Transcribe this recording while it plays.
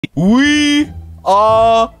We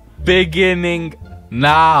are beginning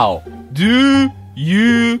now. Do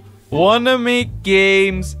you want to make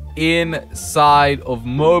games inside of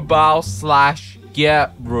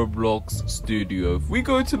mobile/get Roblox Studio? If we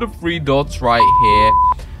go to the three dots right here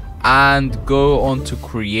and go on to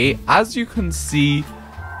create, as you can see,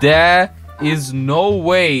 there is no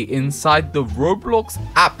way inside the Roblox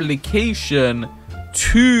application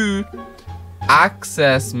to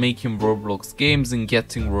access making Roblox games and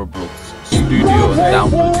getting Roblox Studio and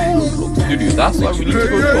downloading Roblox Studio. That's why we need to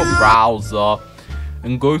go to a browser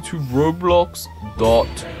and go to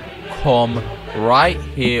roblox.com right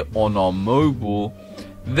here on our mobile.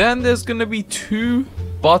 Then there's going to be two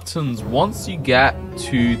buttons once you get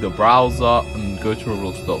to the browser and go to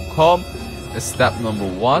roblox.com. It's step number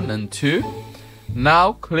 1 and 2.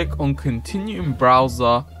 Now click on continue in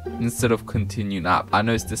browser instead of continue in app. I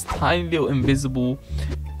know it's this tiny little invisible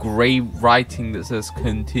gray writing that says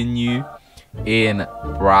continue in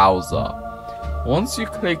browser. Once you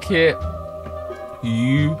click it,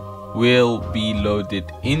 you will be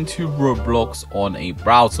loaded into Roblox on a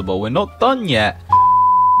browser, but we're not done yet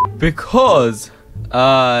because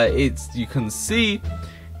you can see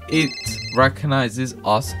it recognizes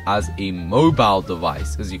us as a mobile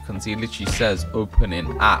device. As you can see, it literally says open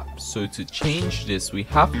in app. So to change this, we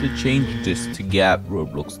have to change this to get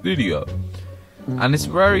Roblox Studio, and it's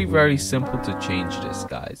very simple to change this,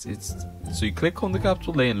 guys. So you click on the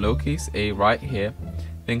capital A and lowercase a right here,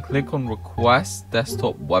 then click on request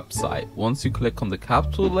desktop website. Once you click on the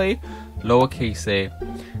capital A, lowercase a,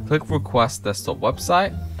 click request desktop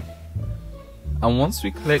website. And once we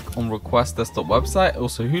click on request desktop website,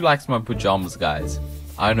 also, who likes my pajamas, guys?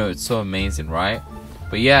 I know, it's so amazing, right?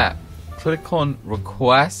 But yeah, click on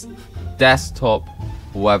request desktop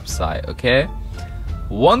website, okay?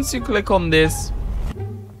 Once you click on this,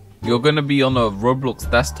 you're going to be on a Roblox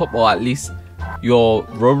desktop, or at least your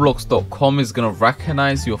roblox.com is going to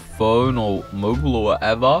recognize your phone or mobile or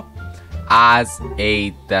whatever as a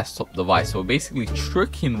desktop device. So we're basically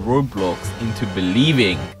tricking Roblox into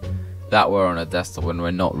believing that we're on a desktop when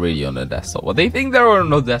we're not really on a desktop. Well, they think they're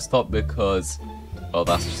on a desktop because, well,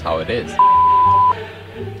 that's just how it is.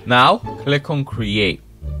 Now click on create.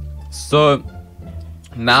 So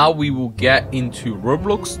now we will get into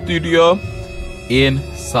Roblox Studio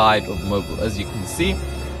inside of mobile. As you can see,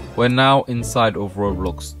 we're now inside of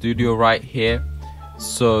Roblox Studio right here.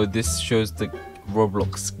 So this shows the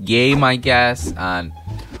Roblox game, I guess, and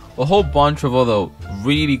a whole bunch of other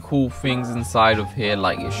really cool things inside of here,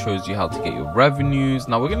 like it shows you how to get your revenues.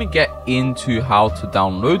 Now we're going to get into how to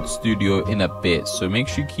download Studio in a bit, so make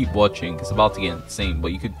sure you keep watching, it's about to get insane.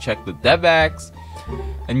 But you could check the DevX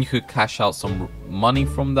and you could cash out some money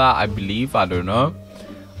from that, I believe, I don't know.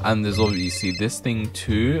 And there's obviously this thing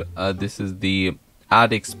too. This is the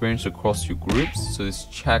add experience across your groups, so let's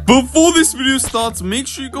check. Before this video starts, make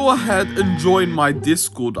sure you go ahead and join my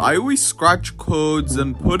Discord. I always scratch codes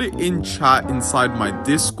and put it in chat inside my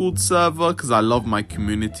Discord server because I love my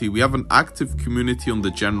community. We have an active community on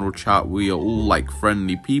the general chat. We are all like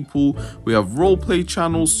friendly people. We have roleplay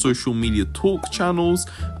channels, social media talk channels,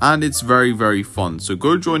 and it's very fun. So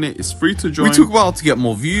go join it. It's free to join. We talk about how to get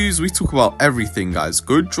more views. We talk about everything, guys.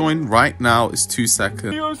 Go join right now. It's 2 seconds.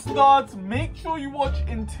 Video starts. Make sure you watch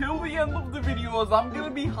until the end of the video, as I'm going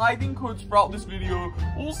to be hiding codes throughout this video.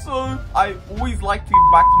 Also, I always like to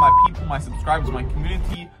give back to my people, my subscribers, my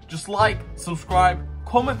community. Just like, subscribe,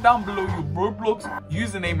 comment down below your Roblox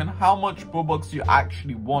username and how much Robux you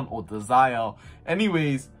actually want or desire.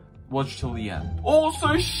 Anyways, watch till the end.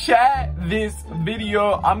 Also, share this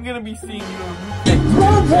video. I'm going to be seeing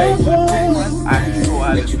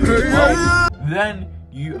then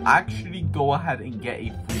you actually go ahead and get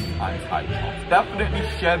a free type chance. Definitely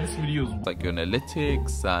share this video, like your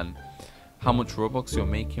analytics and how much Robux you're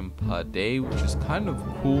making per day, which is kind of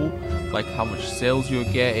cool, like how much sales you're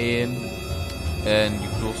getting. And you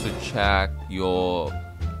could also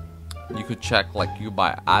check like you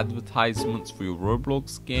buy advertisements for your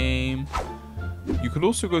Roblox game. You could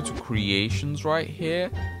also go to creations right here,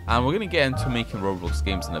 and we're going to get into making Roblox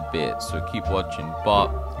games in a bit, so keep watching. But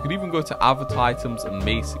you could even go to advert items and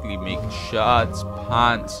basically make shirts,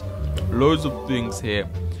 pants, loads of things here.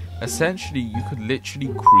 Essentially, you could literally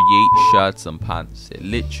create shirts and pants here,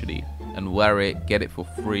 literally, and wear it, get it for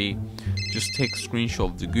free. Just take a screenshot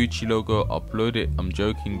of the Gucci logo, upload it. I'm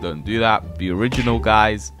joking, don't do that. Be original,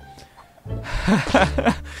 guys.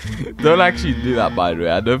 Don't actually do that, by the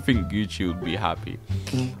way. I don't think Gucci would be happy,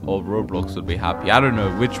 or Roblox would be happy. I don't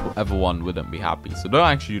know whichever one wouldn't be happy, so don't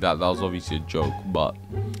actually do that. That was obviously a joke, but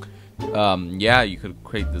yeah, you could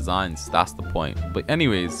create designs, that's the point. But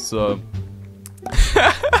anyways, so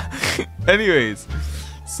Anyways,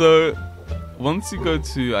 so once you go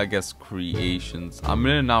to, I guess, creations, I'm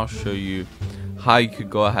gonna now show you how you could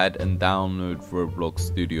go ahead and download Roblox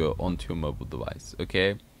Studio onto your mobile device.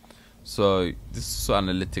 Okay, so this is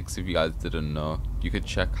analytics. If you guys didn't know, you could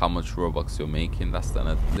check how much Robux you're making. That's the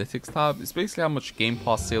analytics tab. It's basically how much Game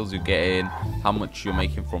Pass sales you're getting, how much you're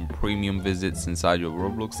making from premium visits inside your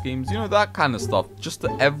Roblox games, you know, that kind of stuff. Just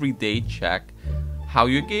the everyday check how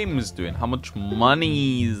your game is doing, how much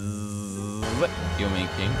money you're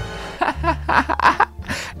making.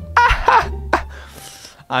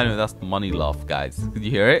 I know, that's the money laugh, guys. Did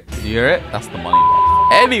you hear it? Did you hear it? That's the money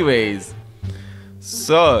laugh. Anyways,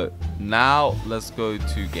 so now let's go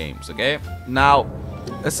to games. Okay, now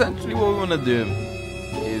essentially what we want to do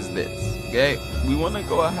is this. Okay, we want to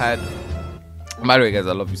go ahead. By the way, guys,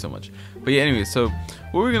 I love you so much. But yeah, anyway, so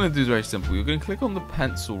what we're gonna do is very simple. You're gonna click on the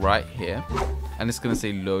pencil right here, and it's gonna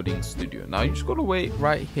say loading studio. Now you just gotta wait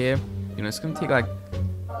right here. You know, it's gonna take like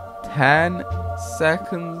 10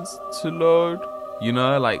 seconds to load. You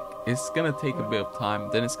know, like it's gonna take a bit of time.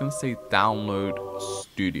 Then it's gonna say download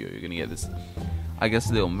studio. You're gonna get this, I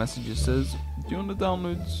guess, little message that says, do you want to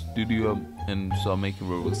download studio and start making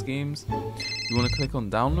Roblox games? You want to click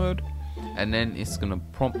on download, and then it's gonna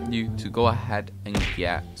prompt you to go ahead and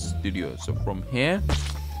get studio. So from here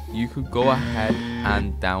you could go ahead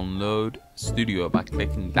and download studio by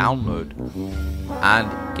clicking download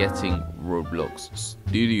and getting Roblox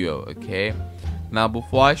Studio. Okay, now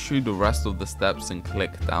before I show you the rest of the steps and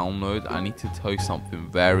click download, I need to tell you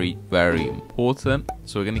something very, very important.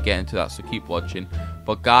 So we're gonna get into that, so keep watching.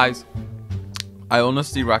 But guys, I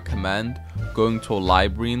honestly recommend going to a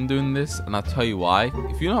library and doing this, and I'll tell you why.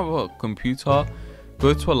 If you don't have a computer,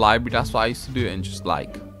 go to a library. That's what I used to do, and just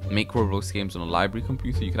like make Roblox games on a library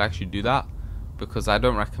computer. You could actually do that, because I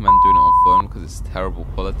don't recommend doing it on phone because it's terrible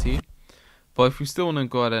quality. But if you still want to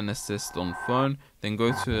go ahead and assist on phone, then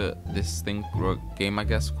go to this thing game, I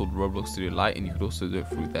guess, called Roblox Studio Lite, and you could also do it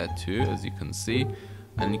through there too, as you can see.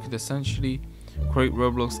 And you could essentially create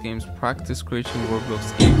Roblox games, practice creating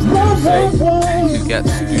Roblox games, and also you could get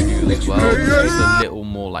studio as well. It's a little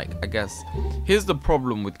more like, I guess, here's the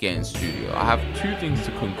problem with getting studio. I have two things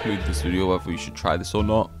to conclude this video, whether you should try this or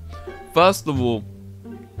not. First of all,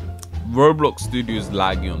 Roblox Studio is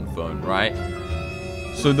laggy on phone, right?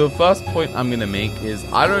 So the first point I'm gonna make is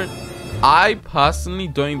I personally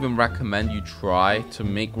don't even recommend you try to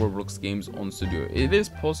make Roblox games on Studio. It is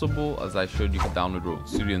possible, as I showed you, can download Roblox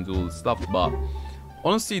Studio and do all this stuff, but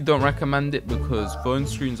honestly don't recommend it because phone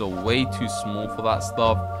screens are way too small for that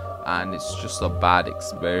stuff, and it's just a bad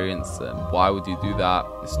experience. And why would you do that?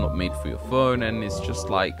 It's not made for your phone, and it's just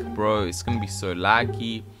like, bro, it's gonna be so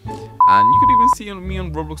laggy. And you could even see me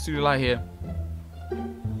on Roblox Studio Lite here.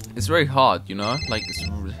 It's very hard, you know, like it's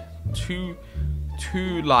too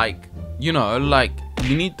like, you know, like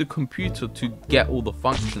you need the computer to get all the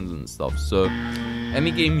functions and stuff. So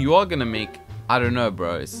any game you are gonna make, I don't know,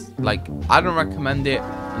 bro, it's like I don't recommend it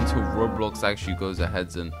until Roblox actually goes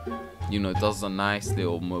ahead and, you know, does a nice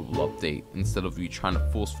little mobile update instead of you trying to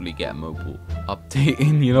forcefully get a mobile update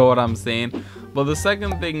in, you know what I'm saying? But the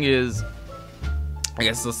second thing is, I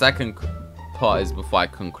guess the second part is, before I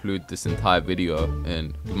conclude this entire video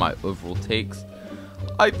and my overall takes,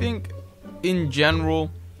 I think in general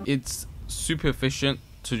it's super efficient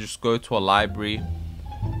to just go to a library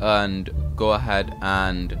and go ahead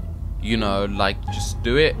and, you know, like just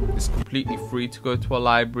do it. It's completely free to go to a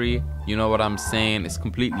library, you know what I'm saying? It's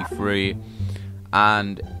completely free,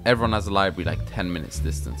 and everyone has a library like 10 minutes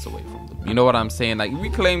distance away from them, you know what I'm saying? Like if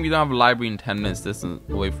you claim you don't have a library in 10 minutes distance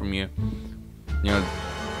away from you, you know,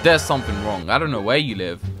 there's something wrong. I don't know where you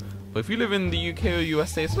live, but if you live in the UK or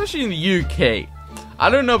USA, especially in the UK, I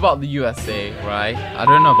don't know about the USA, right? I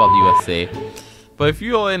don't know about the USA, but if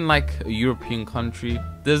you're in like a European country,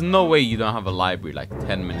 there's no way you don't have a library like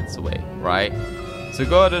 10 minutes away, right? So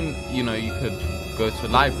go ahead and, you know, you could go to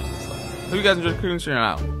libraries and stuff. Hope you guys enjoyed clearing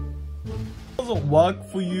out. Doesn't work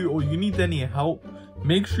for you or you need any help,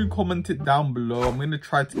 make sure you comment it down below. I'm going to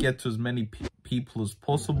try to get to as many people as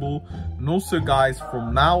possible. And also guys,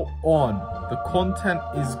 from now on the content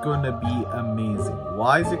is going to be amazing.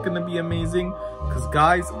 Why is it going to be amazing? Because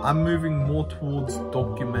guys, I'm moving more towards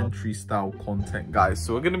documentary style content, guys.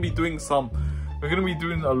 So we're going to be doing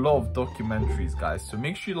a lot of documentaries, guys. So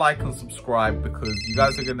make sure you like and subscribe, because you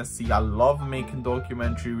guys are going to see I love making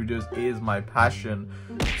documentary videos. It is my passion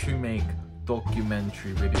to make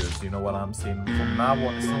documentary videos, you know what I'm saying? From now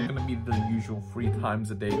on, it's not going to be the usual 3 times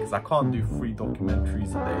a day, because I can't do 3 documentaries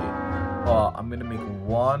a day, but I'm going to make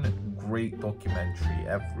one great documentary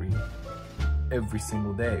every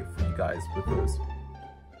single day for you guys, because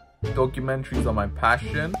documentaries are my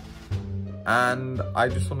passion, and I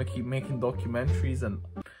just want to keep making documentaries and,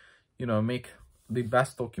 you know, make the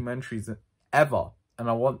best documentaries ever. And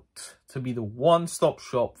I want to be the one-stop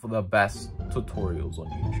shop for the best tutorials on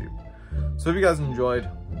YouTube. So if you guys enjoyed,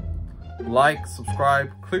 like, subscribe,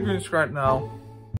 click on subscribe now.